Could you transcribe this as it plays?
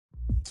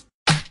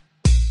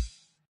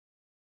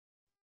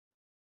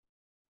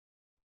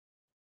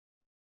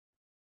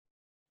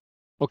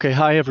Okay,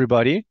 hi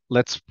everybody.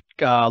 Let's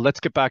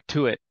get back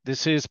to it.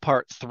 This is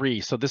part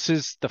three. So this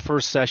is the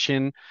first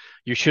session.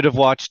 You should have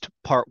watched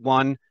part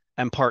one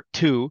and part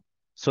two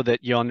so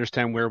that you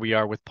understand where we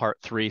are with part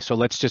three. So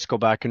let's just go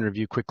back and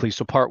review quickly.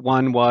 So part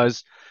one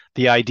was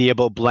the idea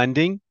about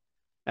blending.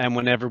 And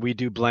whenever we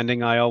do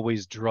blending, I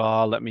always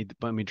draw, let me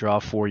draw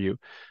for you.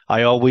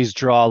 I always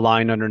draw a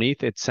line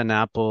underneath. It's an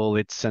apple,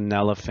 it's an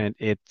elephant,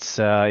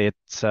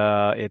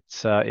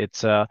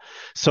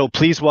 so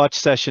please watch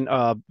session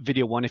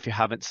video one if you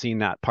haven't seen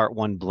that part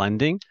one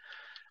blending.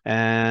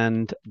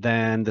 And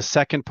then the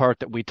second part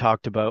that we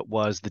talked about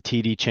was the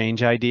TD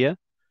change idea.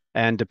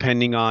 And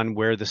depending on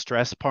where the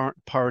stress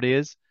part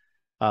is,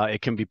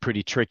 it can be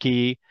pretty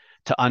tricky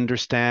to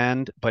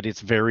understand, but it's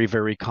very,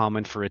 very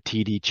common for a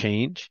TD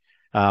change.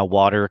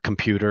 Water,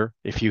 computer.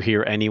 If you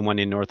hear anyone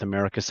in North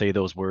America say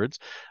those words,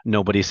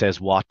 nobody says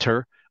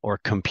water or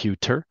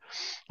computer.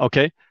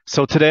 Okay,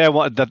 so today I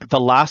want the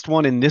last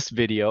one in this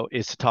video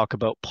is to talk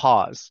about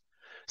pause.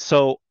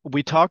 So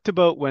we talked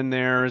about when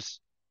there's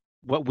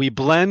what we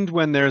blend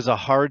when there's a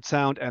hard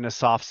sound and a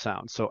soft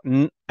sound. So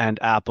n and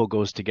apple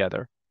goes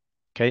together.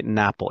 Okay,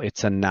 napple.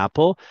 It's a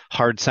napple,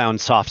 hard sound,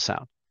 soft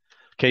sound.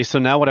 Okay, so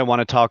now what I want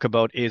to talk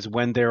about is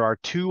when there are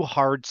two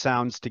hard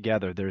sounds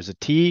together. There's a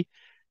T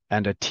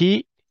and a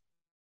T.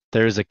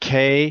 There's a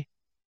K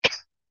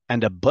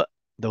and a B.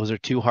 Those are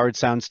two hard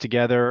sounds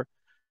together.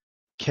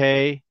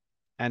 K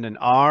and an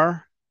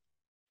R.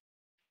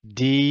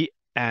 D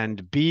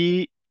and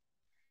B.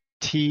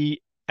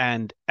 T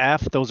and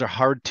F. Those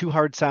are two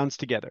hard sounds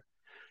together.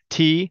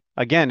 T,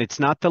 again, it's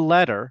not the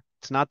letter.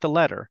 It's not the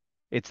letter.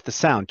 It's the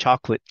sound.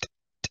 Chocolate.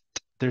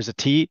 There's a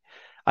T.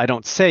 I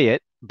don't say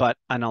it,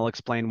 and I'll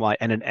explain why.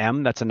 And an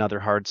M, that's another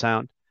hard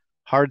sound.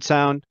 Hard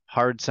sound,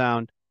 hard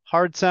sound,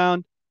 hard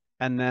sound.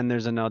 And then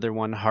there's another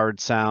one,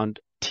 hard sound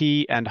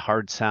T and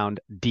hard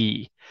sound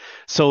D.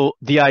 So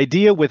the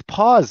idea with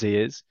pause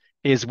is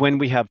when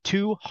we have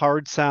two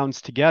hard sounds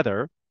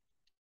together,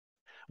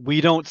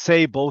 we don't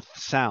say both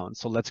sounds.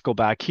 So let's go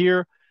back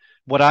here.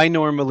 What I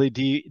normally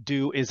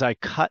do is I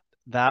cut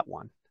that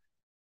one.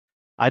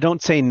 I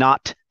don't say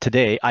not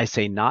today. I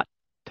say not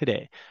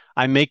today.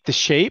 I make the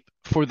shape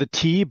for the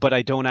T, but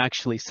I don't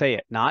actually say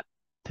it. Not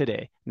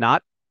today.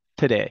 Not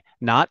today.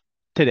 Not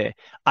today.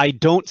 I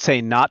don't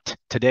say not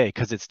today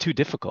because it's too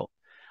difficult.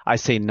 I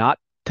say not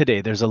today.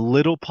 There's a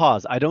little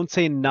pause. I don't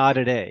say not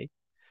today.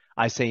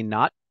 I say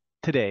not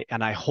today.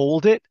 And I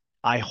hold it.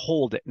 I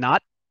hold it.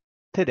 Not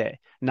today.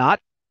 Not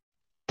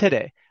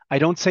today. I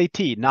don't say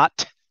T.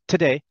 Not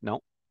today. No.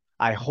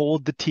 I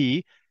hold the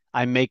T.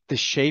 I make the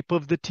shape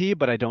of the T,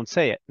 but I don't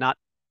say it. Not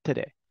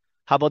today.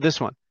 How about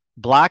this one?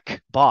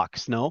 Black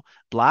box. No.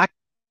 Black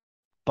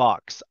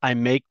box. I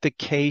make the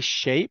K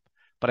shape,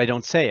 but I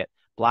don't say it.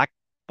 Black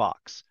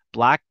box.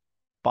 Black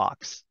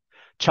box.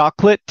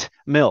 Chocolate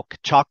milk.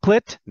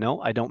 Chocolate.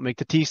 No, I don't make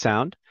the T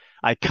sound.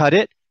 I cut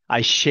it.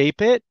 I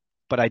shape it,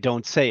 but I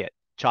don't say it.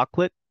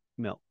 Chocolate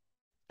milk.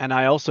 And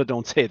I also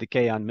don't say the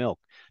K on milk.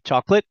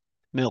 Chocolate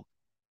milk.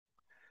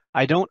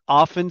 I don't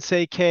often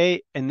say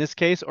K in this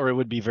case, or it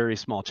would be very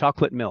small.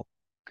 Chocolate milk.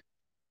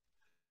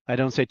 I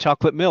don't say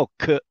chocolate milk.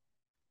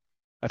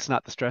 That's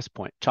not the stress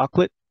point.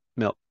 Chocolate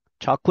milk.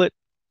 Chocolate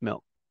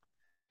milk.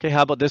 Okay,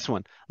 how about this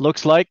one?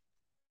 Looks like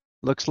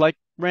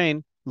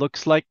rain,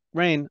 looks like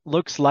rain,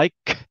 looks like,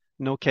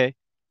 no K,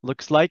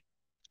 looks like.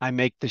 I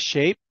make the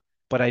shape,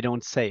 but I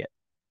don't say it.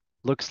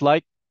 Looks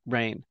like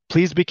rain.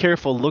 Please be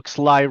careful. Looks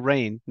like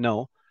rain.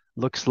 No,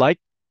 looks like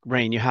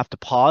rain. You have to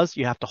pause.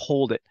 You have to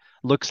hold it.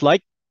 Looks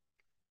like,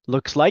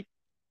 looks like,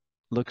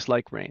 looks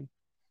like rain.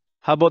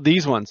 How about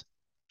these ones?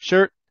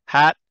 Shirt,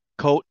 hat,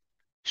 coat,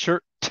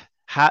 shirt,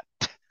 hat,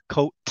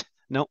 coat.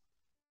 No,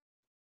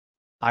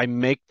 I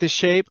make the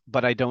shape,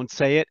 but I don't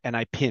say it, and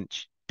I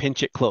pinch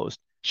it closed.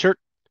 Shirt,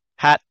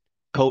 hat,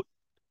 coat.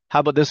 How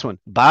about this one?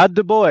 Bad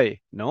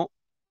boy. No,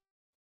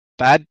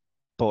 bad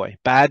boy.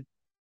 Bad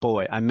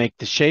boy. I make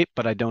the shape,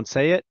 but I don't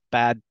say it.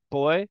 Bad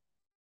boy.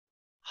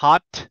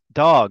 Hot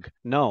dog.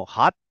 No,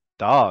 hot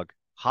dog.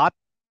 Hot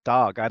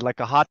dog. I'd like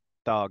a hot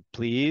dog,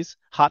 please.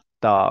 Hot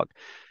dog.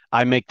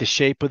 I make the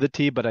shape of the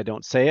T, but I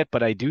don't say it,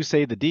 but I do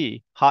say the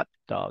D. Hot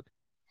dog.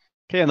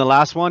 Okay, and the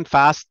last one,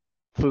 fast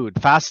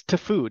food. Fast to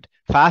food.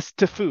 Fast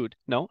to food.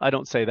 No, I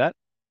don't say that.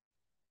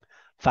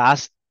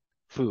 Fast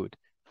food.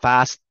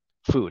 Fast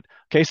food.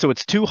 Okay, so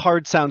it's two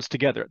hard sounds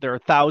together. There are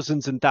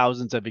thousands and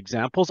thousands of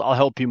examples. I'll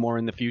help you more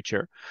in the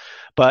future.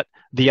 But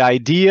the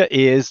idea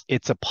is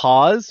it's a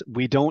pause.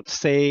 We don't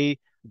say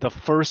the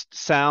first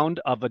sound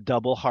of a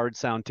double hard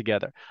sound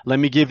together. Let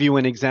me give you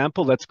an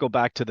example. Let's go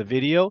back to the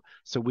video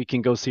so we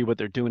can go see what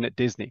they're doing at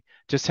Disney.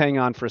 Just hang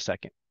on for a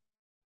second.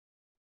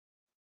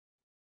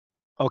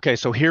 Okay,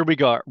 so here we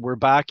go. We're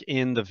back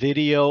in the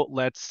video.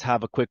 Let's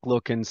have a quick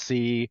look and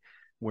see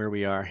where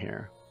we are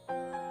here.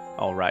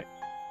 All right.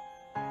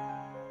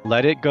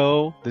 Let it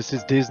go. This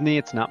is Disney.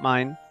 It's not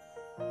mine.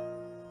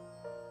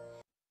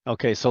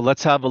 Okay, so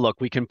let's have a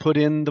look. We can put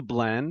in the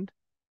blend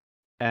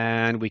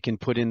and we can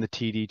put in the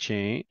TD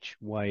change,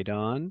 white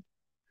on.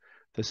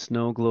 The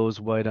snow glows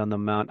white on the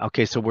mountain.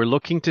 Okay, so we're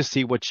looking to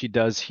see what she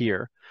does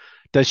here.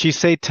 Does she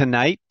say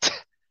tonight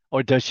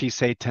or does she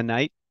say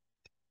tonight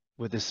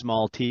with a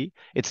small t?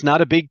 It's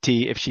not a big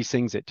T if she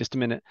sings it. Just a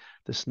minute.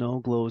 The snow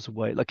glows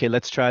white. Okay,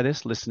 let's try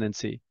this. Listen and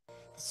see.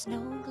 The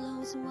snow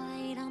glows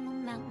white on the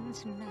mountain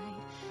tonight.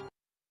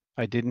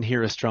 I didn't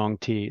hear a strong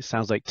T. It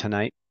sounds like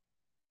tonight.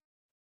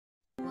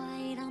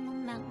 White on the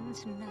mountain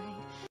tonight.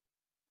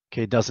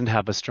 Okay, doesn't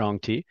have a strong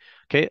T.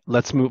 Okay,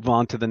 let's move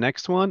on to the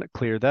next one.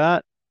 Clear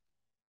that.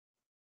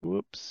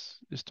 Whoops,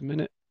 just a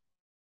minute.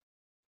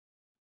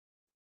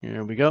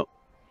 Here we go.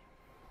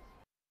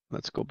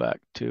 Let's go back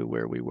to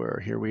where we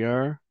were. Here we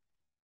are.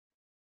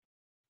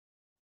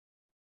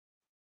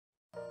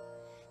 The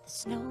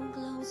snow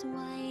glows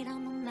white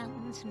on the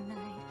mountain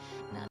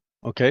tonight.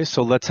 Okay,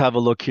 so let's have a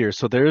look here.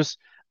 So there's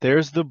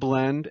the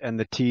blend and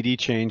the TD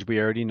change we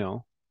already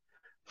know.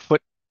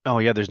 Foot, oh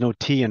yeah, there's no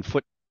T in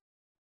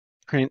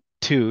footprint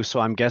 2, so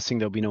I'm guessing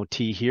there'll be no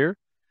T here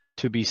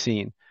to be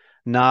seen.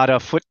 Not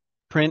a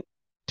footprint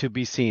to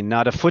be seen.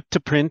 Not a foot to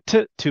print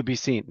to be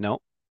seen. No,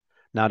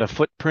 not a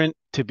footprint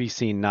to be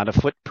seen. Not a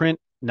footprint,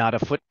 not a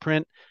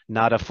footprint,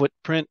 not a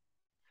footprint.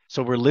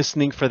 So we're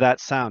listening for that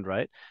sound,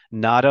 right?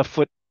 Not a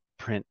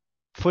footprint.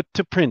 Foot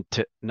to print.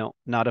 No,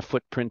 not a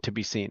footprint to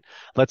be seen.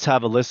 Let's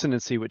have a listen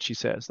and see what she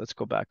says. Let's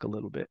go back a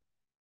little bit.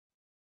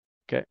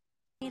 Okay.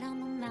 On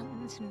the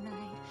mountain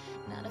tonight,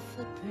 not a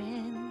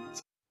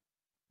footprint.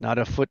 Not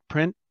a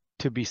footprint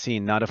to be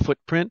seen. Not a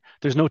footprint.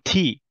 There's no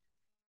T.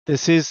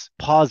 This is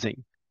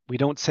pausing. We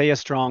don't say a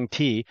strong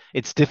T.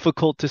 It's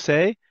difficult to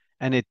say,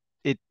 and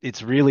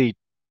it's really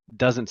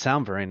doesn't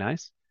sound very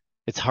nice.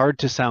 It's hard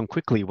to sound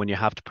quickly when you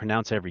have to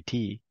pronounce every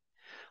T.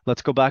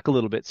 Let's go back a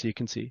little bit so you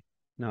can see.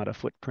 Not a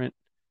footprint.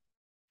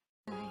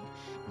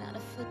 Not a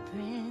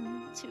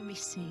footprint to be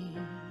seen.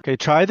 Okay,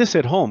 try this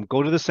at home.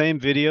 Go to the same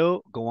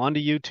video, go onto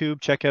YouTube,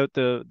 check out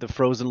the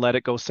Frozen Let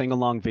It Go sing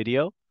along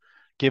video.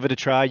 Give it a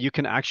try. You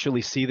can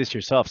actually see this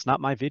yourself. It's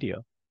not my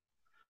video.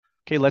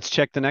 Okay, let's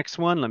check the next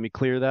one. Let me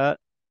clear that.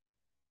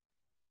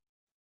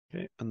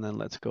 Okay, and then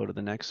let's go to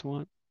the next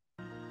one.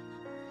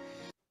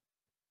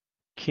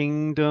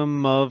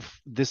 Kingdom of,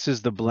 this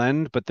is the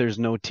blend, but there's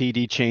no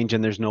TD change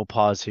and there's no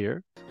pause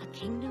here. A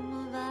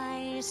kingdom of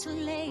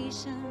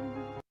isolation.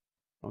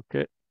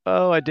 Okay.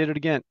 Oh, I did it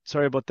again.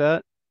 Sorry about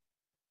that.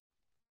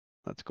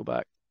 Let's go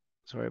back.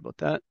 Sorry about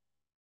that.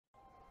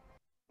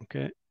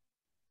 Okay.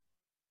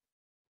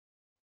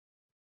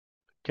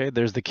 Okay,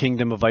 there's the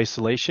kingdom of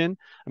isolation.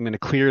 I'm going to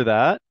clear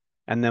that,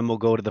 and then we'll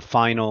go to the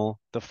final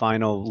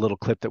little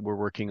clip that we're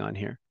working on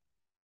here.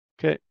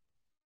 Okay.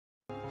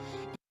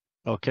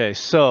 Okay,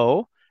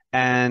 so,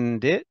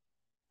 and it,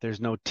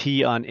 there's no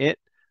T on it,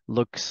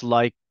 looks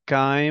like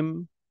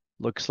I'm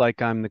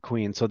the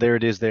queen. So there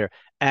it is there.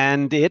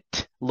 And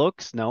it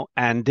looks, no,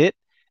 and it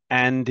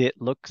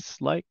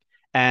looks like,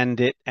 and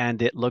it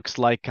looks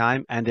like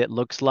I'm, and it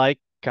looks like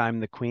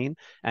I'm the queen,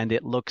 and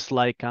it looks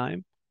like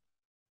I'm.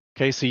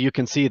 Okay, so you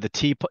can see the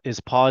T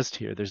is paused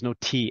here. There's no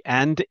T.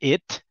 And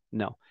it,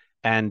 no.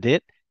 And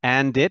it,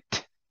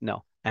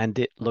 no. And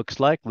it looks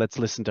like, let's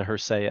listen to her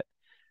say it.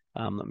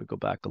 Let me go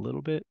back a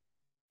little bit.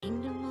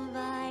 Kingdom of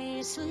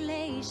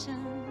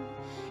isolation,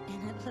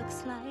 and it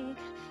looks like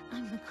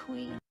I'm the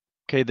queen.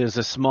 Okay, there's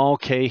a small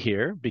K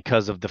here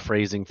because of the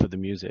phrasing for the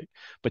music,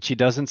 but she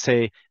doesn't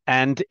say,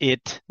 and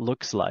it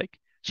looks like.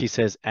 She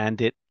says, and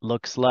it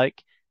looks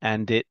like,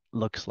 and it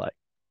looks like.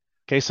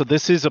 Okay, so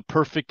this is a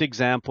perfect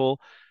example.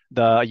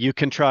 You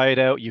can try it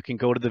out. You can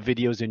go to the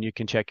videos and you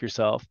can check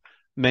yourself.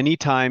 Many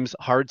times,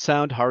 hard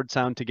sound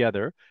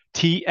together.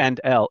 T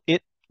and L,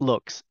 it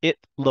looks.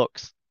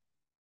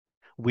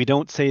 We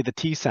don't say the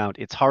T sound.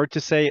 It's hard to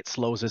say. It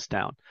slows us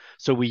down.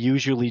 So we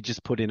usually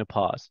just put in a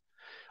pause.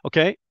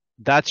 Okay,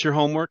 that's your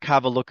homework.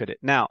 Have a look at it.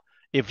 Now,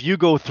 if you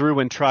go through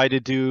and try to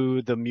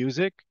do the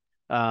music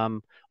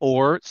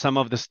or some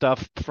of the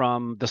stuff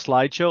from the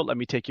slideshow, let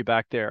me take you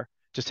back there.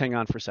 Just hang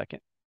on for a second.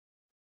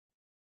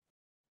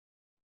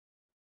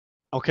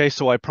 Okay,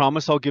 so I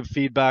promise I'll give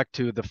feedback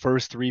to the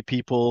first 3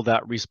 people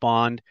that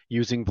respond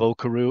using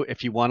Vocaroo.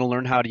 If you want to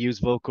learn how to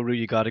use Vocaroo,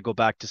 you got to go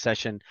back to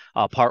session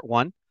part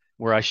 1,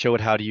 where I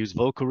showed how to use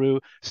Vocaroo.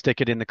 Stick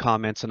it in the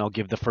comments and I'll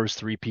give the first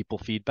 3 people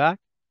feedback.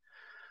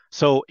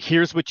 So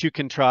here's what you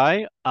can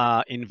try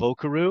in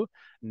Vocaroo.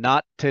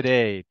 Not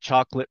today,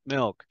 chocolate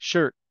milk,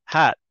 shirt,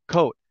 hat,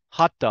 coat,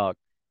 hot dog,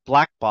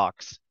 black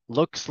box,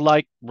 looks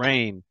like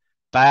rain,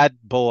 bad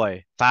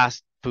boy,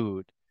 fast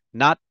food.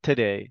 Not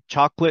today,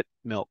 chocolate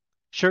milk,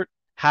 shirt,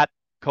 hat,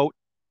 coat,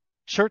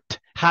 shirt,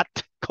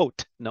 hat,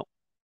 coat. No.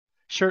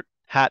 Shirt,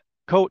 hat,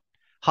 coat,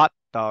 hot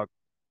dog,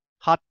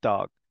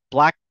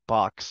 black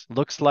box,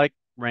 looks like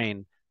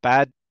rain,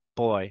 bad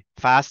boy,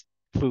 fast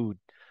food.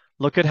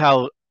 Look at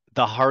how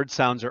the hard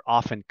sounds are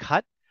often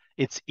cut.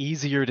 It's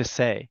easier to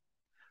say.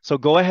 So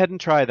go ahead and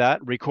try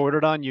that. Record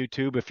it on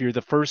YouTube. If you're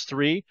the first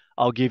 3,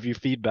 I'll give you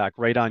feedback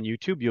right on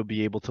YouTube. You'll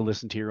be able to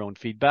listen to your own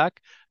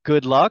feedback.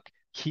 Good luck.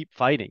 Keep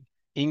fighting.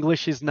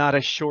 English is not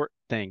a short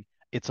thing.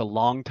 It's a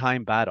long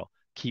time battle.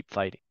 Keep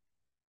fighting.